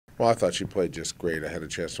Well, I thought she played just great. I had a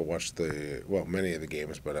chance to watch many of the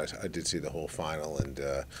games, but I did see the whole final, and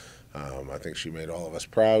I think she made all of us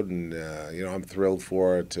proud. And I'm thrilled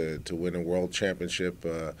for her to win a world championship.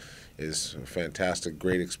 Is a fantastic,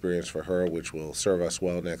 great experience for her, which will serve us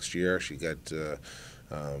well next year. She got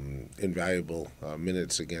invaluable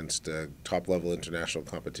minutes against top-level international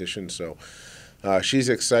competition, so she's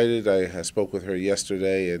excited. I spoke with her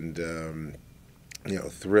yesterday, and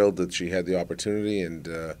thrilled that she had the opportunity, and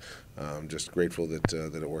just grateful that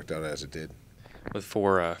it worked out as it did. With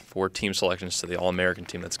four team selections to the All-American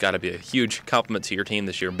team, that's got to be a huge compliment to your team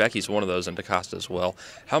this year. Becky's one of those, and DaCosta as well.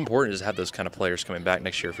 How important is it to have those kind of players coming back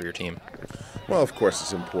next year for your team? Well, of course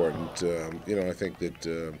it's important. I think that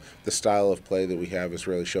the style of play that we have is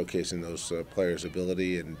really showcasing those players'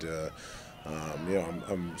 ability, and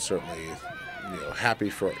I'm certainly happy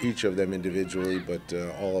for each of them individually, but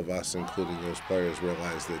all of us, including those players,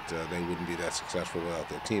 realize that they wouldn't be that successful without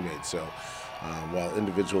their teammates. So while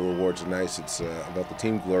individual awards are nice, it's about the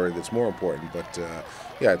team glory that's more important. But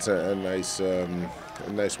it's a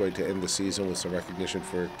nice way to end the season with some recognition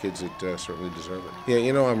for kids that certainly deserve it.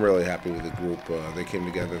 Yeah, I'm really happy with the group. They came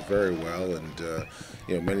together very well,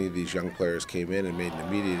 and many of these young players came in and made an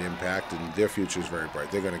immediate impact, and their future is very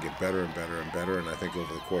bright. They're going to get better and better and better, and I think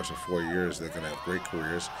over the course of 4 years they're going to have great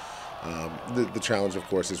careers. The challenge, of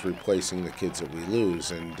course, is replacing the kids that we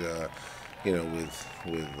lose, and with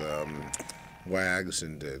Wags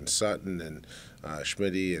and Sutton and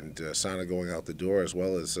Schmitty and Sana going out the door, as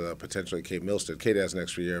well as potentially Kate Milstead. Kate has an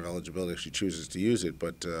extra year of eligibility if she chooses to use it,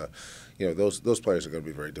 but those players are going to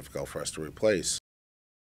be very difficult for us to replace.